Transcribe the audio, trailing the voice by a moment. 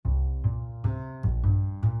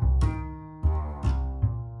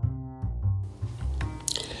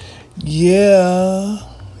Yeah,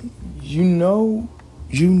 you know.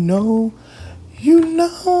 Yeah,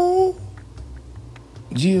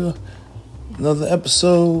 another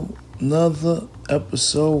episode,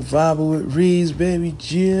 vibing with Reeves, baby,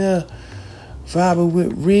 yeah, vibing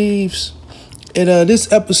with Reeves. And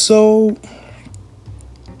this episode,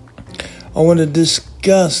 I want to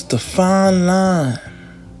discuss the fine line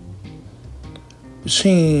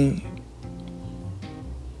between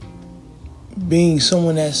being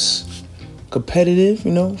someone that's competitive,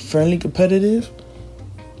 friendly competitive,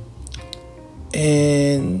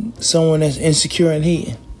 and someone that's insecure and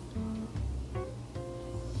hating.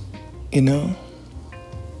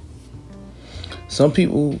 Some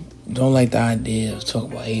people don't like the idea of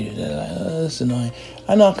talking about haters. They're like, oh, that's annoying.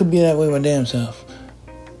 I know I could be that way my damn self,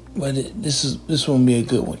 but this won't be a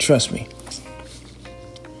good one. Trust me.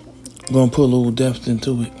 I'm gonna put a little depth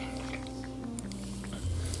into it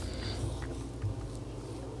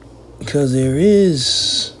because there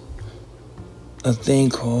is a thing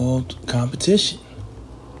called competition.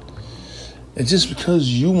 And just because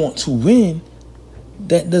you want to win,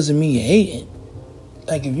 that doesn't mean you're hating.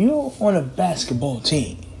 Like if you're on a basketball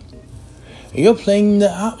team and you're playing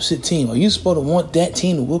the opposite team, are you supposed to want that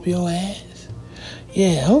team to whoop your ass?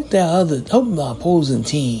 Yeah, hope the opposing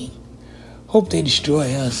team, hope they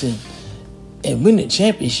destroy us and win the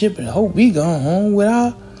championship, and hope we go home with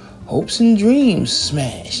our hopes and dreams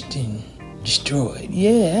smashed and destroyed.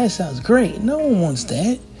 Yeah, that sounds great. No one wants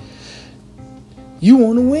that. You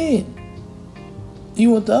want to win.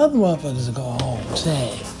 You want the other motherfuckers to go home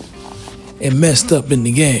sad and messed up in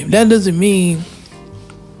the game. That doesn't mean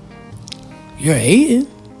you're hating.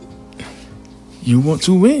 You want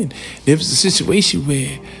to win. If it's a situation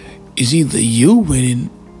where it's either you winning,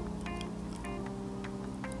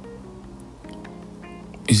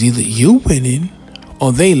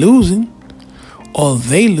 or they losing, or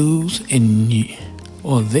they lose and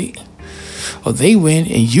or they win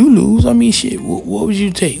and you lose. I mean, shit. What would you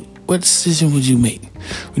take? What decision would you make?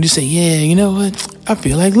 Would you say, yeah, you know what? I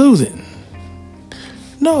feel like losing.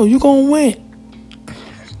 No, you're going to win.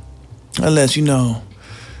 Unless, you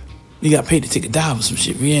got paid to take a dive or some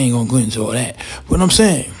shit. We ain't going to go into all that. But I'm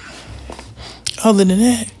saying, other than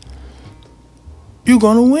that, you're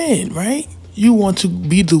going to win, right? You want to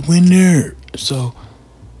be the winner. So,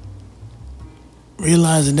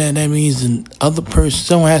 realizing that means the other person,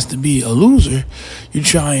 someone has to be a loser, you're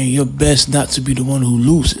trying your best not to be the one who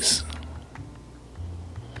loses.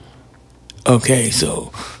 Okay,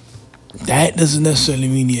 so that doesn't necessarily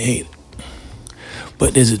mean you hate it.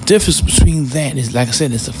 But there's a difference between that. It's like I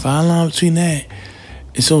said, there's a fine line between that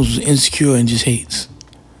and someone who's insecure and just hates.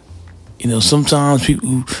 Sometimes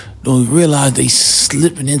people don't realize they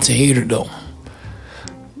slipping into haterdom.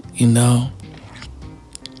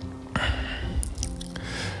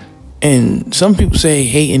 And some people say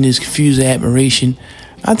hating is confused admiration.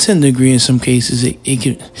 I tend to agree in some cases.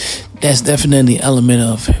 That's definitely an element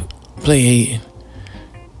of play hating.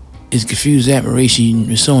 It's confused admiration.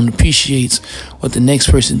 When someone appreciates what the next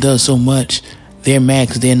person does so much, they're mad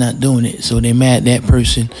because they're not doing it. So they're mad at that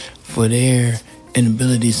person for their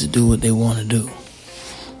inabilities to do what they want to do.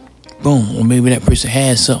 Boom. Or maybe that person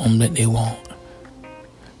has something that they want.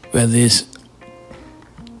 Whether it's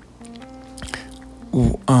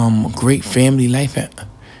great family life,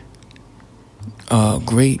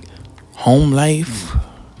 great home life,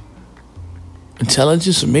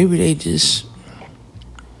 intelligence, or maybe they just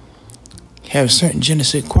have a certain je ne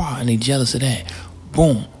sais quoi and they jealous of that.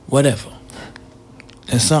 Boom, whatever.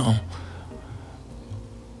 That's something.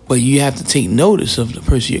 But you have to take notice of the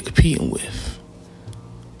person you're competing with.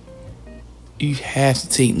 You have to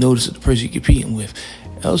take notice of the person you're competing with.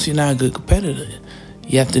 Else you're not a good competitor.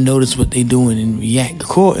 You have to notice what they're doing and react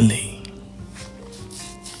accordingly.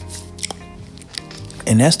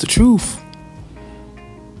 And that's the truth.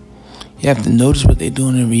 You have to notice what they're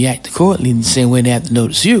doing and react accordingly in the same way they have to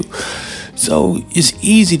notice you. So it's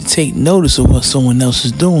easy to take notice of what someone else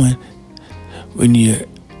is doing when you're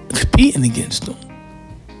competing against them.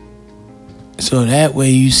 So that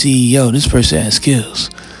way you see, this person has skills.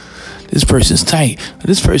 This person's tight.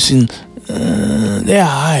 This person, they're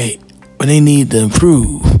alright, but they need to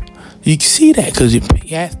improve. You can see that because you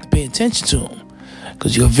have to pay attention to them.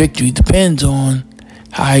 Because your victory depends on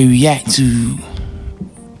how you react to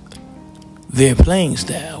their playing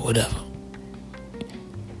style, whatever.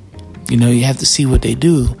 You have to see what they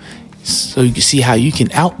do so you can see how you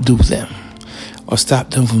can outdo them or stop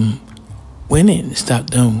them from winning, stop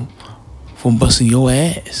them from busting your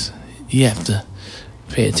ass. You have to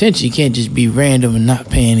pay attention. You can't just be random and not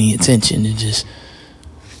paying any attention and just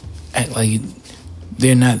act like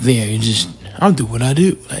they're not there. You just I'll do what I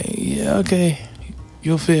do. Like, yeah, okay,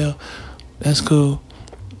 you'll fail. That's cool.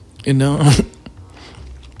 You know,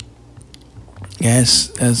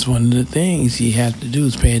 that's one of the things you have to do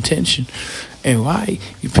is pay attention. And why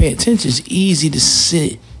you pay attention is easy to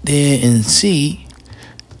sit there and see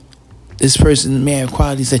this person may have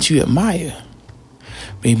qualities that you admire.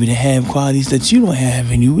 Maybe they have qualities that you don't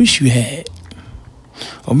have and you wish you had.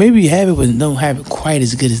 Or maybe you have it but don't have it quite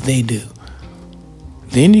as good as they do.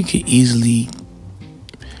 Then you can easily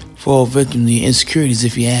fall victim to your insecurities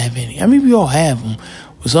if you have any. I mean, we all have them.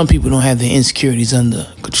 But some people don't have their insecurities under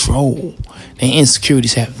control. Their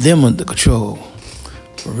insecurities have them under control.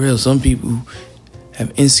 For real, some people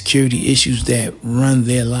have insecurity issues that run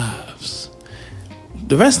their lives.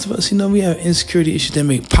 The rest of us, we have insecurity issues that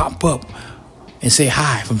may pop up and say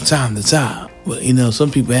hi from time to time. But,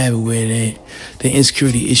 some people have it where their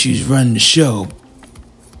insecurity issues run the show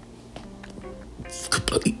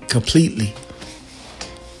completely.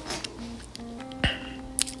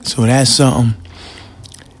 So that's something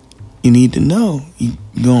you need to know. You're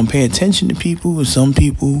going to pay attention to people, and some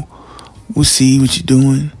people will see what you're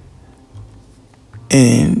doing,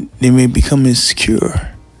 and they may become insecure.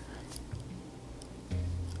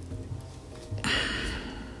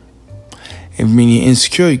 And when you're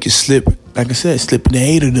insecure, you can slip, like I said, slip in the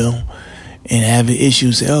hate of them and have an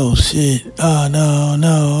issue. Say, oh, shit. Oh, no.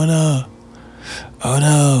 Oh,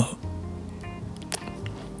 no.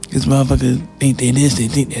 This motherfucker think they this, they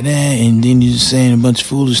think they that. And then you're just saying a bunch of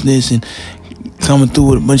foolishness and coming through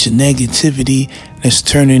with a bunch of negativity that's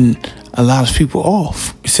turning a lot of people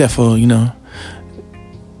off. Except for, the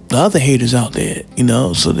other haters out there,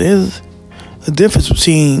 So there's a difference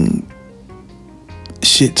between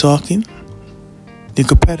shit talking your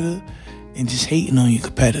competitor and just hating on your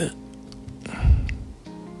competitor.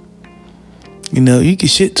 You can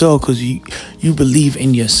shit talk because you believe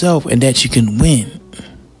in yourself and that you can win.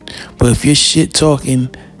 But if you're shit talking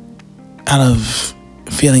out of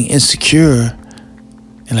feeling insecure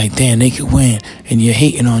and like, damn, they could win, and you're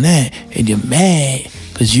hating on that, and you're mad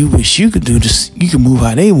because you wish you could do this, you can move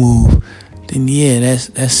how they move, then yeah,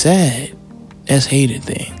 that's sad. That's hated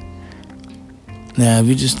thing. Now, if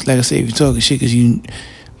you just, like I say, if you're talking shit because you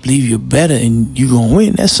believe you're better and you're going to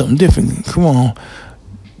win, that's something different. Come on.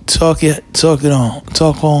 Talk it on.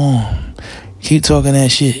 Talk on. Keep talking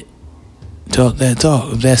that shit. Talk that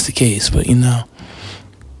talk, if that's the case. But,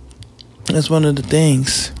 that's one of the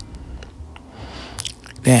things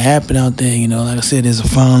that happen out there. Like I said, there's a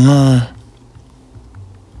fine line.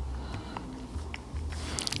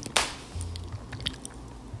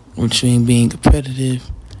 Between being competitive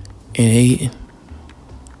and hating.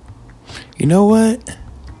 You know what?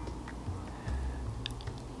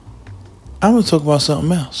 I'm going to talk about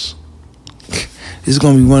something else. This is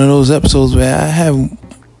going to be one of those episodes where I have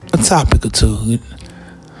a topic or two.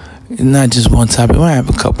 Not just one topic. I have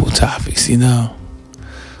a couple of topics, Nothing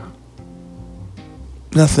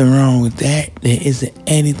wrong with that. There isn't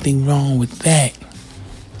anything wrong with that.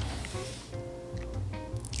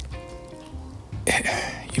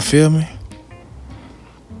 You feel me?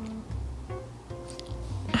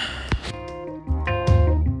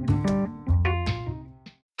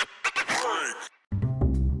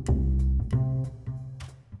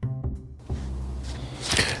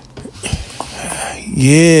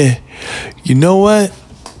 Yeah, you know what?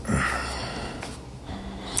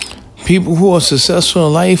 People who are successful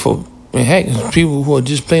in life, or heck, people who are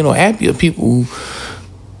just plain old happy, are people who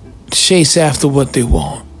chase after what they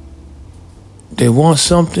want. They want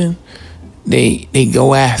something, they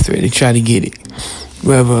go after it. They try to get it.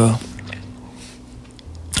 Whether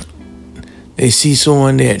they see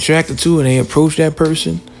someone they're attracted to and they approach that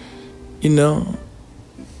person,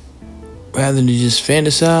 rather than just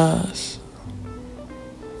fantasize.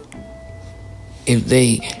 If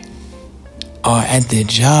they are at their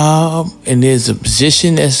job and there's a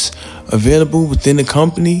position that's available within the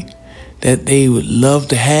company that they would love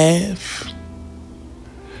to have,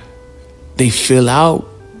 they fill out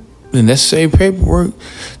the necessary paperwork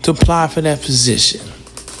to apply for that position.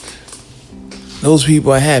 Those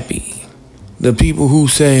people are happy. The people who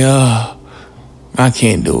say, I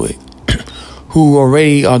can't do it, who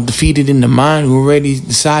already are defeated in the mind, who already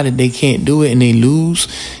decided they can't do it and they lose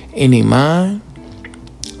in their mind,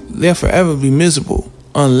 they'll forever be miserable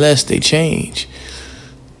unless they change.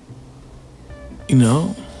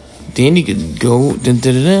 Then you could go and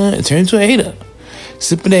turn into a hater.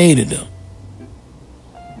 Sipping a hater though.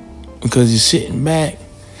 Because you're sitting back,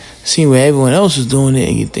 seeing what everyone else is doing it,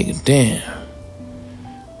 and you're thinking, damn,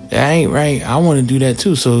 that ain't right. I want to do that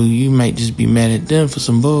too. So you might just be mad at them for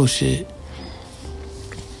some bullshit.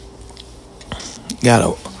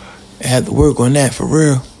 Gotta I have to work on that for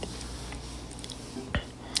real.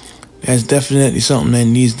 That's definitely something that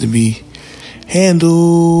needs to be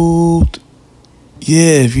handled.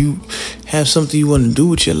 Yeah, if you have something you want to do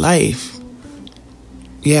with your life,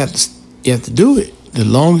 you have to do it. The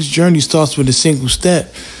longest journey starts with a single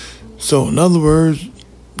step. So in other words,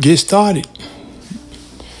 get started.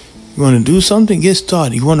 You want to do something? Get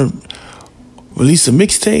started. You want to release a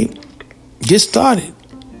mixtape? Get started.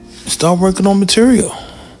 Start working on material.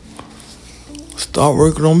 Start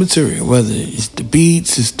working on material. Whether it's the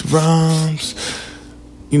beats, it's the rhymes,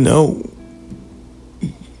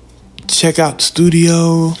 check out the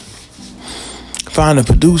studio. Find the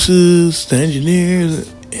producers, the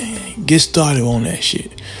engineers. Get started on that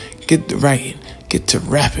shit. Get to writing. Get to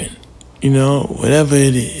rapping. Whatever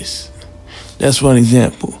it is. That's one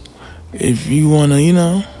example. If you want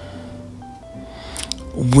to,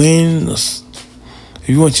 win, if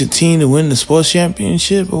you want your team to win the sports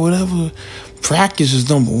championship or whatever, practice is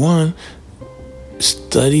number one.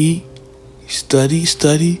 Study. Study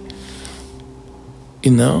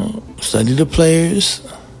the players,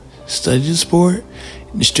 study the sport,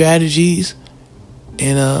 the strategies,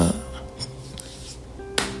 and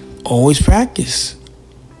always practice.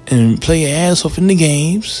 And play your ass off in the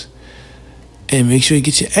games. And make sure you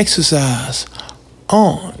get your exercise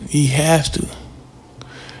on. You have to.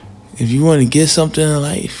 If you want to get something in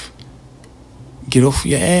life, get off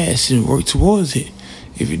your ass and work towards it.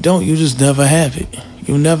 If you don't, you'll just never have it.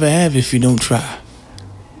 You'll never have it if you don't try.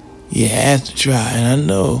 You have to try. And I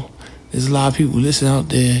know there's a lot of people listening out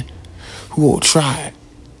there who will try it.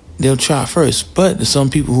 They'll try first. But there's some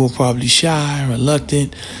people who are probably shy,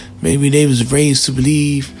 reluctant. Maybe they was raised to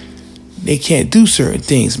believe they can't do certain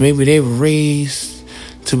things. Maybe they were raised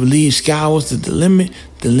to believe sky was the limit.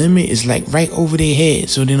 The limit is like right over their head,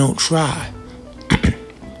 so they don't try.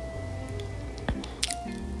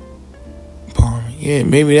 Yeah,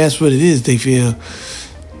 maybe that's what it is. They feel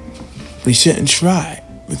they shouldn't try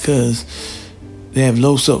because they have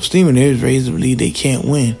low self-esteem and they're raised to believe they can't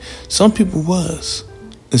win. Some people was.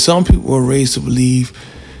 And some people were raised to believe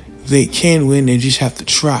they can win, they just have to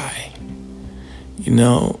try.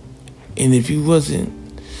 And if you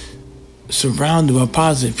wasn't surrounded by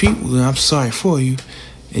positive people, then I'm sorry for you.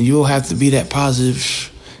 And you'll have to be that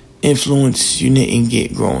positive influence you didn't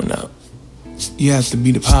get growing up. You have to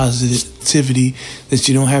be the positivity that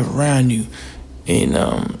you don't have around you. And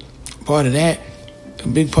a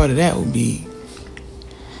big part of that would be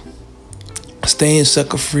staying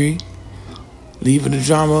sucker free, leaving the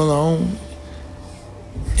drama alone.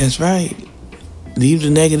 That's right. Leave the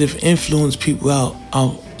negative influence people out.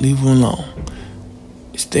 Leave them alone.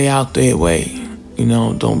 Stay out their way.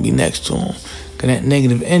 Don't be next to them. Because that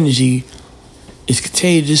negative energy is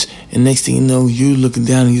contagious. And next thing you know, you're looking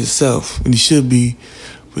down on yourself. And you should be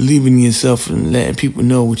believing in yourself and letting people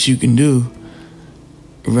know what you can do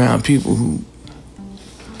around people who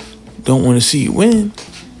don't want to see you win.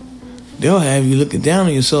 They'll have you looking down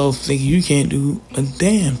on yourself thinking you can't do a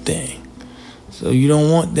damn thing. So you don't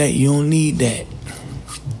want that. You don't need that.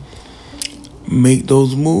 Make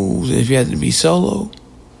those moves. If you have to be solo,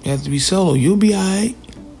 you have to be solo. You'll be alright.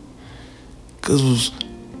 Because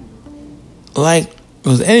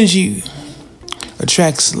energy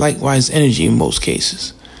attracts likewise energy in most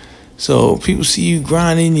cases. So people see you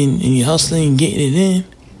grinding and you're hustling and getting it in,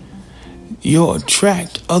 you'll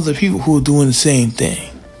attract other people who are doing the same thing.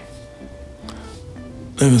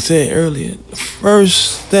 Like I said earlier, the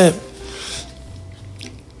first step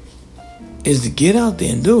is to get out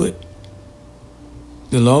there and do it.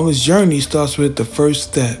 The longest journey starts with the first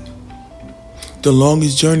step. The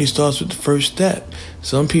longest journey starts with the first step.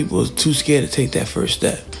 Some people are too scared to take that first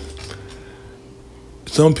step.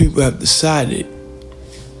 Some people have decided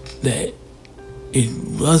that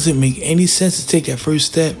it doesn't make any sense to take that first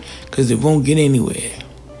step because it won't get anywhere.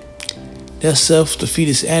 That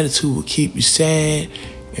self-defeatist attitude will keep you sad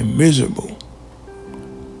and miserable.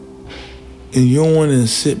 And you don't want to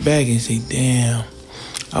sit back and say, damn,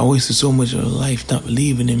 I wasted so much of my life not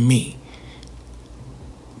believing in me.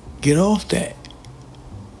 Get off that.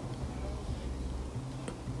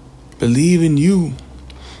 Believe in you.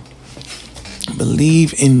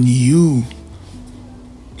 Believe in you.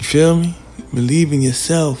 You feel me? Believe in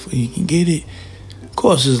yourself and you can get it. Of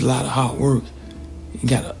course, there's a lot of hard work. You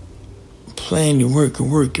gotta plan your work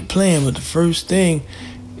and work your plan, but the first thing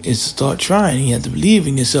is to start trying. You have to believe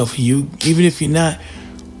in yourself. Even if you're not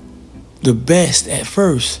the best at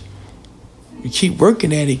first, you keep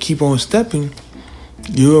working at it, keep on stepping,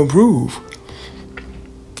 you'll improve.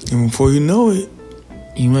 And before you know it,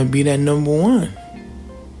 you might be that number one.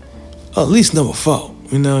 Or at least number 4.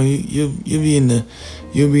 you'll be in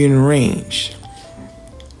the range.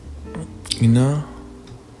 And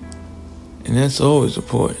that's always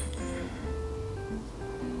important.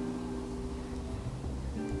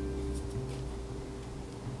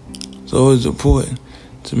 It's always important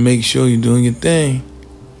to make sure you're doing your thing.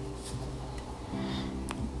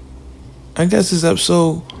 I guess this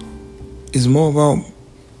episode is more about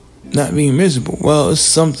not being miserable. Well, it's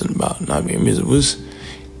something about not being miserable.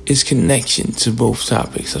 It's connection to both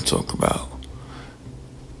topics I talk about.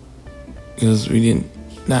 Because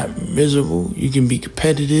not miserable, you can be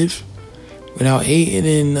competitive without hating,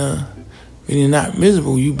 and when you're not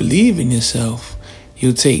miserable, you believe in yourself.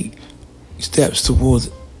 You'll take steps towards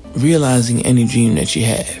realizing any dream that you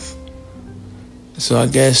have. So I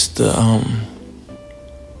guess the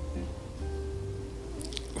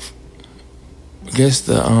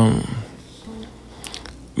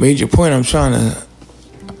major point I'm trying to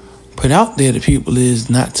put out there to people is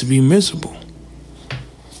not to be miserable.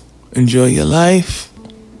 Enjoy your life.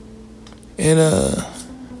 And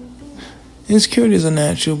insecurities are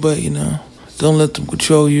natural, but don't let them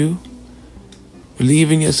control you.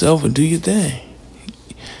 Believe in yourself and do your thing.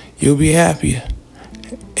 You'll be happier.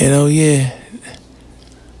 And oh yeah,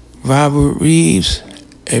 Robert Reeves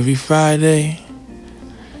every Friday,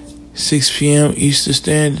 6 p.m. Eastern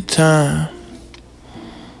Standard Time.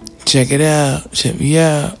 Check it out. Check me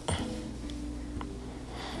out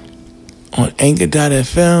on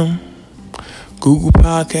Anchor.fm, Google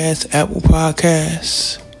Podcasts, Apple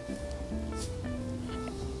Podcasts,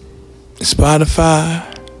 Spotify,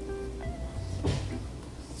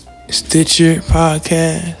 Stitcher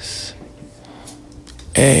Podcasts.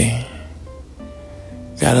 Hey,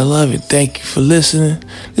 gotta love it. Thank you for listening.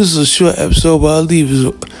 This is a short episode, but I believe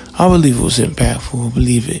it was impactful. I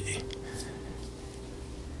believe it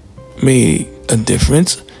made a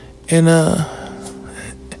difference. And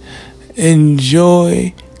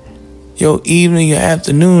enjoy your evening, your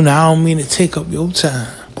afternoon. I don't mean to take up your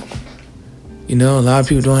time. A lot of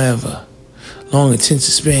people don't have a long attention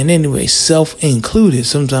span anyway, self-included.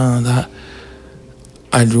 Sometimes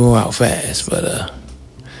I draw out fast, but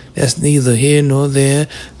that's neither here nor there.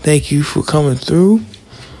 Thank you for coming through.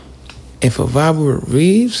 And for Robert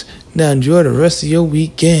Reeves, now enjoy the rest of your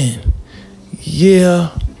weekend.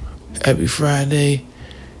 Yeah. Happy Friday.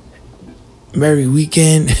 Merry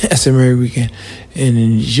weekend. I said merry weekend. And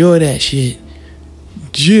enjoy that shit.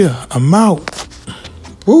 Yeah, I'm out.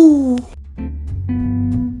 Woo.